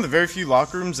think it's one of the very few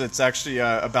locker rooms that's actually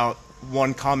about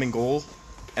one common goal,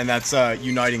 and that's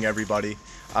uniting everybody.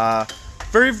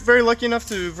 Very, very lucky enough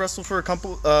to wrestle for a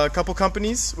couple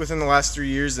companies within the last 3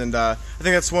 years, and I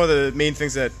think that's one of the main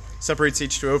things that separates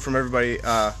H20 from everybody,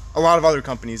 a lot of other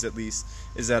companies at least,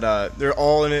 is that they're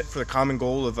all in it for the common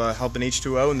goal of helping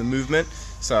H20 and the movement.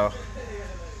 So,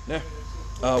 yeah.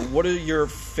 What are your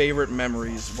favorite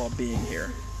memories while being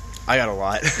here? I got a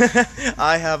lot.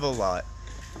 I have a lot.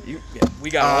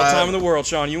 We got all the time in the world,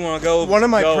 Sean. You want to go? One of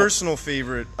my personal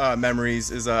favorite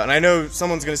memories is, and I know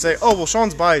someone's going to say, oh, well,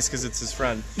 Sean's biased because it's his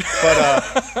friend.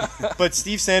 But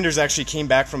Steve Sanders actually came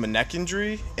back from a neck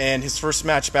injury, and his first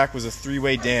match back was a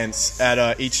 3-way dance at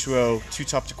H20 Too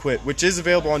Tough to Quit, which is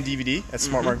available on DVD at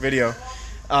Smart Mark Video.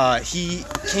 He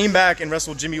came back and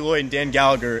wrestled Jimmy Lloyd and Dan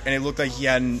Gallagher, and it looked like he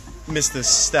hadn't missed a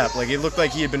step. Like, it looked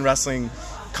like he had been wrestling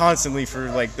constantly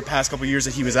for like the past couple years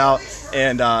that he was out,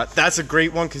 and that's a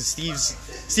great one because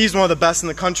Steve's one of the best in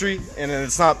the country, and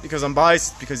it's not because I'm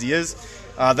biased, because he is.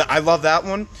 I love that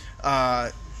one.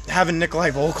 Having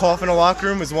Nikolai Volkov in a locker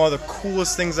room is one of the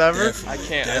coolest things ever. I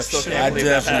can't. I still can't believe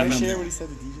that. Can I share what he said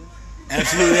to DJ?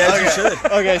 Absolutely, as you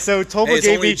should. Okay, so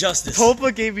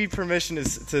Topa gave me permission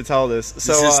to tell this.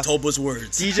 So this is Topa's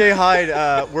words. DJ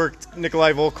Hyde worked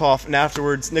Nikolai Volkov, and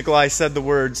afterwards Nikolai said the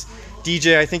words,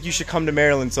 DJ, I think you should come to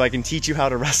Maryland so I can teach you how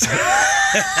to wrestle.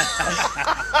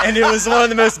 And it was one of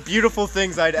the most beautiful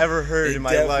things I'd ever heard in my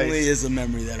life. It definitely is a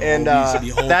memory that and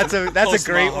that's a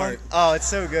great one. Oh, it's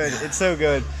so good. It's so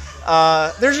good.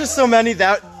 There's just so many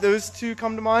those two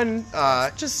come to mind.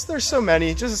 There's so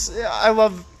many. I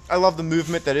love the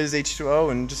movement that is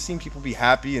H20, and just seeing people be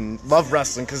happy and love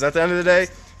wrestling, because at the end of the day,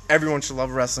 everyone should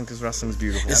love wrestling because wrestling is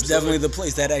beautiful. It's definitely the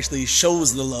place that actually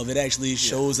shows the love. It actually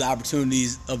shows the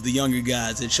opportunities of the younger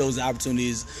guys. It shows the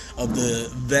opportunities of the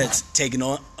vets taking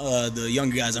on the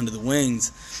younger guys under the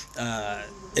wings.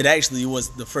 it actually was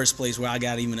the first place where I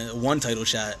got even one title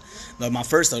shot, like my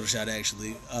first title shot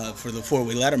actually, for the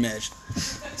 4-way ladder match.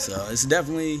 So it's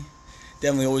definitely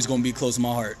always going to be close to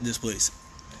my heart, this place.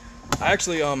 I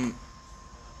actually, oh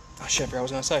shit, I forgot what I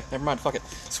was going to say. Never mind, fuck it.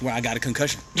 It's where I got a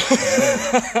concussion.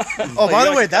 Oh, by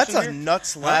the way, that's a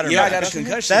nuts ladder match. Yeah, I got a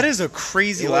concussion. That is a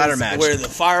crazy ladder match. Where the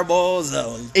fireballs,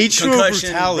 H2O concussion,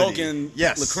 brutality. broken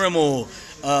Yes. lacrimal.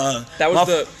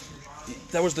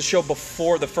 That was the show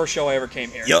before the first show I ever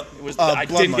came here. Yep. It was. Blood I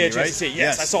didn't Money, get a chance right? to see it.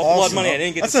 Yes, Yes, I saw awesome. Blood Money. I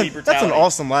didn't get to see That's brutality. an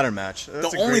awesome ladder match.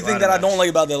 The only thing that I don't like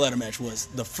about that ladder match was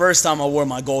the first time I wore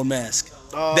my gold mask.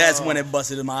 That's when it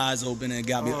busted my eyes open and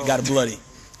got it bloody,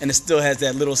 and it still has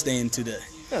that little stain today.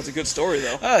 That's a good story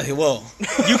though. Well,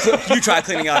 you try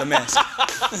cleaning out a mask.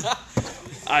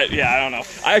 I don't know.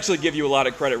 I actually give you a lot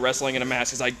of credit wrestling in a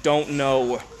mask because I don't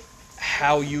know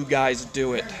how you guys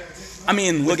do it. I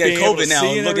mean, look at COVID now.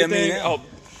 Look at me now. Oh,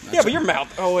 yeah, but your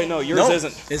mouth. Oh wait, no, yours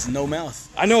isn't. It's no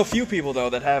mouth. I know a few people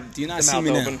though that have Do you not the see mouth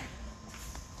me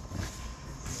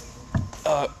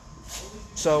open.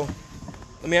 So,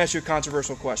 let me ask you a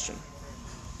controversial question.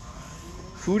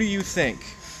 Who do you think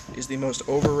is the most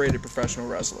overrated professional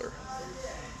wrestler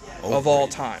of all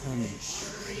time? And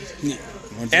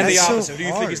the opposite. Who do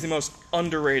you think is the most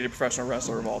underrated professional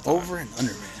wrestler of all time? Over and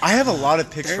underrated. I have a lot of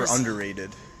picks for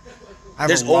underrated.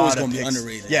 There's always going to be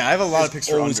underrated. Yeah, I have a lot of picks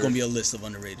for always underrated. going to be a list of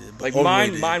underrated. Like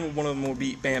overrated. mine, one of them would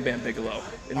be Bam Bam Bigelow.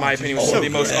 In my opinion, was one of the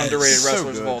most underrated So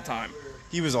wrestlers of good. all time.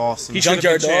 He was awesome. He should have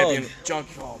been Junkyard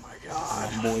champion. Oh my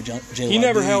god. My boy, He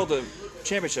never held a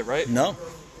championship, right? No,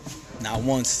 not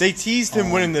once. They teased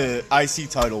him winning the IC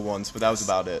title once, but that was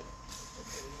about it.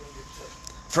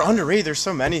 For underrated, there's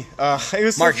so many. It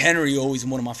was Mark Henry, always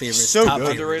one of my favorites. So Top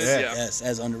good. Underrated, yeah. Yes,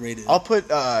 as underrated. I'll put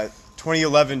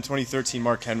 2011, 2013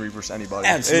 Mark Henry versus anybody.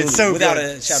 Absolutely. It's so Without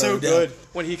good. a shadow So of a doubt. good.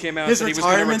 When he came out, His and said he was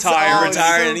going to retirement's retire.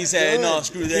 Retired, so and he said, good. "No,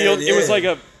 screw that." Healed, Yeah. It was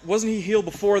like wasn't he healed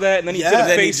before that, and then he did a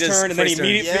Then he face just turn, and then he face turned.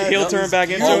 immediately Yeah, heel that turn was back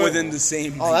into all it? within the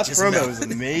same. Oh, that just promo about. was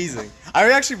amazing. I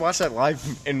actually watched that live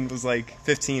and was like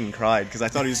 15 and cried because I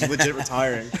thought he was legit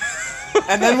retiring.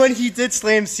 And then when he did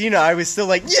Slam Cena, I was still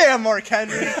like, yeah, Mark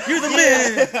Henry, you're the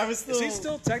man. I was still... Is he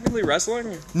still technically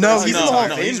wrestling? No, he's in the Hall of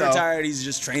No, Fame, he's though. retired. He's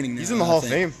just training now. He's in the Hall of I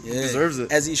think. Fame. He deserves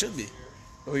it. As he should be.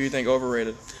 Who do you think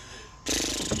overrated?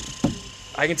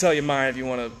 I can tell you mine if you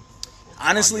want to.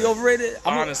 Honestly, overrated?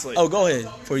 Honestly. Oh, go ahead.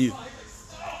 For you.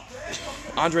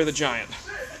 Andre the Giant,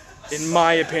 in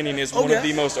my opinion, is one of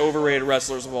the most overrated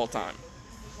wrestlers of all time.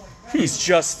 He's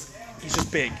just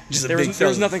big. Just a there big was, there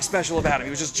was fella. nothing special about him.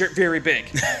 He was just very big.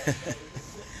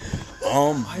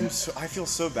 I feel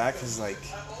so bad because, like,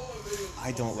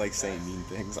 I don't like saying mean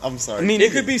things. I'm sorry. I mean,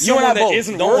 It could be you and someone I that both.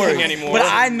 isn't Don't working worry. anymore. But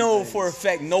I know for a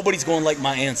fact nobody's going to like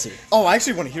my answer. Oh, I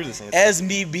actually want to hear this answer. As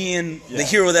me being the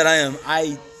hero that I am,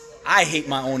 I hate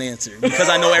my own answer because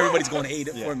I know everybody's going to hate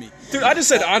it for me. Dude, I just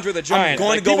said Andre the Giant. going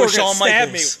Like, to go people with are gonna Shawn stab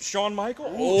Michaels. Me. Shawn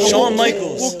Michaels? Shawn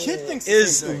Michaels Well, Kid thinks the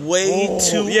is same thing. way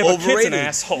too Yeah, but Kid's an overrated.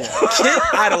 asshole. Kid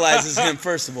idolizes him,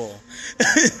 first of all.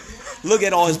 Look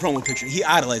at all his promo picture. He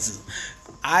idolizes him.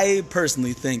 I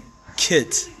personally think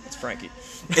Kit It's Frankie.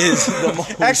 is the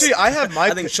most... Actually, I have my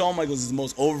I think Shawn Michaels is the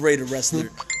most overrated wrestler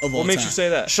of all time. What makes you say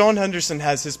that? Sean Henderson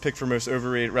has his pick for most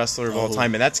overrated wrestler of all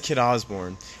time, and that's Kid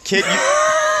Osborne. Kid,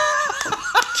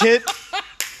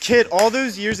 Kid, all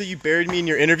those years that you buried me in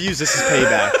your interviews, this is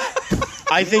payback.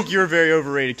 I think you're very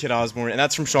overrated, Kid Osborne, and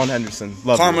that's from Sean Henderson.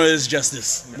 Love Karma you. is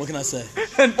justice. What can I say?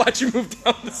 And watch you move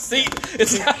down the seat.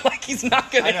 It's not like he's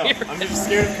not going to hear it. I'm just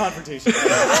scared of confrontation.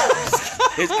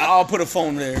 I'll put a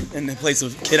phone there in the place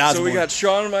of Kid Osborne. So we got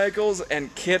Shawn Michaels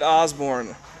and Kid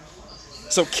Osborne.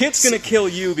 So Kid's going to kill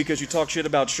you because you talk shit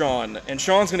about Shawn, and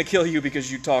Shawn's going to kill you because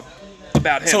you talk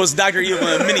about him. So it's Dr. Evil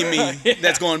and Mini-Me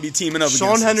that's going to be teaming up Sean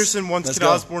against us. Henderson wants Let's Kid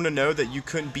go. Osborne to know that you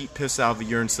couldn't beat piss out of a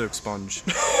urine-soaked sponge.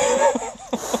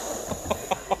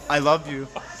 I love you.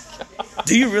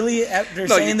 Do you really, after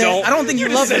No, saying you that? don't. I don't think you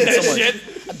You love just him said so that much.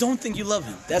 shit. I don't think you love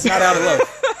him. That's not out of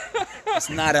love. That's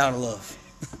not out of love.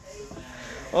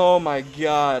 Oh my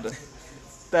god.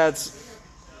 That's...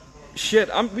 Shit,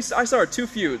 I saw 2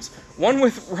 feuds. One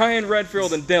with Ryan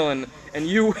Redfield and Dylan, and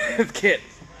you with Kit.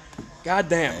 God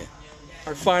damn.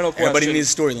 Our final question. Everybody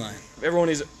needs a storyline. Everyone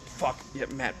needs... Fuck. Yeah,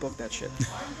 Matt, book that shit.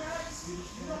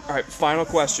 Alright, final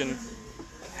question.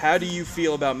 How do you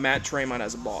feel about Matt Tremont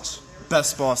as a boss?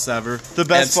 Best boss ever. The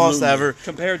best boss Absolutely. ever.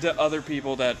 Compared to other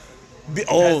people that...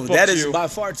 Oh, booked that is you. by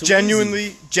far too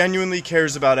easy. Genuinely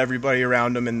cares about everybody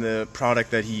around him and the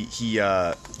product that he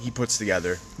puts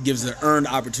together. Gives the earned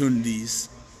opportunities.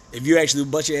 If you actually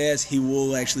butt your ass, he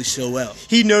will actually show out.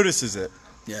 He notices it.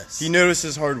 Yes. He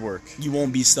notices hard work. You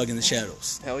won't be stuck in the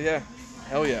shadows. Hell yeah.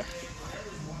 Hell yeah.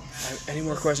 Any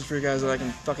more questions for you guys that I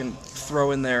can fucking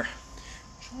throw in there?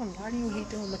 Sean, why do you hate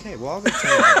Dylan McKay? Well, I'll go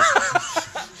tell you.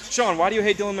 Sean, why do you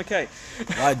hate Dylan McKay?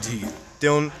 Why do you?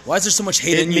 Dylan, Why is there so much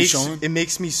hate in you, Sean? It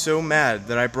makes me so mad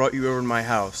that I brought you over to my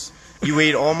house. You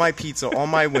ate all my pizza, all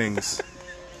my wings.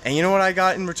 And you know what I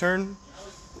got in return?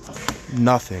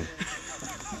 Nothing.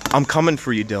 I'm coming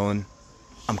for you, Dylan.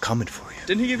 I'm coming for you.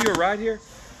 Didn't he give you a ride here?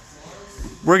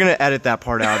 We're going to edit that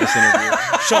part out of this interview.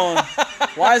 Sean,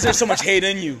 why is there so much hate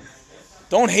in you?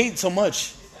 Don't hate so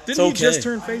much. Didn't he just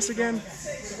turn face again?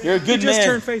 You're a good He man. just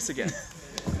turned face again.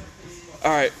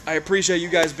 All right, I appreciate you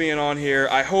guys being on here.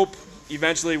 I hope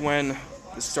eventually when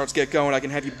this starts to get going, I can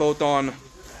have you both on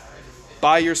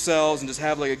by yourselves and just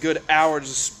have like a good hour to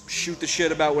just shoot the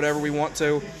shit about whatever we want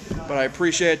to. But I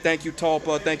appreciate it. Thank you,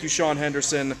 Talpa. Thank you, Sean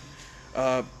Henderson. You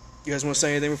guys want to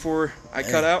say anything before I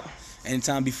cut out?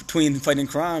 Anytime between fighting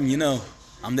crime, you know,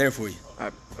 I'm there for you. I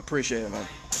appreciate it, man.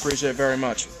 Appreciate it very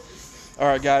much. All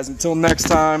right, guys, until next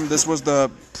time, this was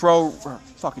the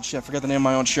fucking shit, I forgot the name of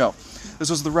my own show.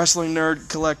 This was the Wrestling Nerd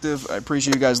Collective. I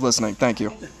appreciate you guys listening. Thank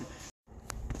you.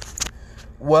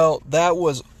 Well, that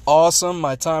was awesome.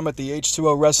 My time at the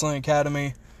H20 Wrestling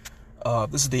Academy.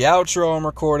 This is the outro I'm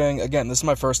recording. Again, this is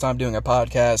my first time doing a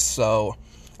podcast, so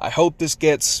I hope this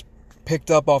gets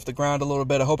picked up off the ground a little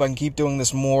bit. I hope I can keep doing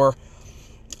this more.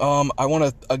 I want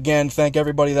to, again, thank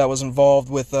everybody that was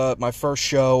involved with my first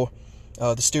show.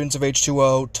 The students of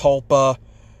H20, Talpa,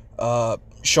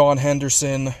 Sean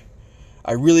Henderson.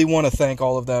 I really want to thank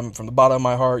all of them from the bottom of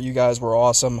my heart. You guys were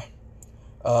awesome.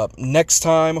 Next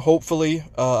time, hopefully,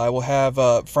 I will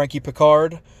have Frankie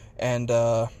Picard, and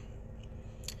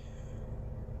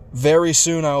very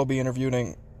soon I will be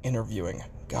interviewing.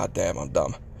 Goddamn, I'm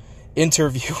dumb.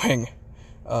 Interviewing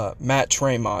Matt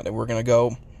Tremont, and we're gonna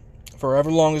go for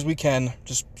however long as we can,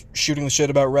 just shooting the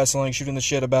shit about wrestling, shooting the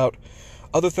shit about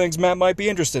other things Matt might be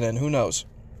interested in. Who knows?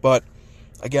 But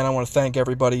again, I want to thank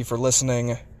everybody for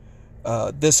listening.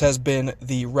 This has been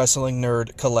the Wrestling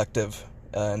Nerd Collective,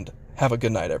 and have a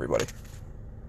good night, everybody.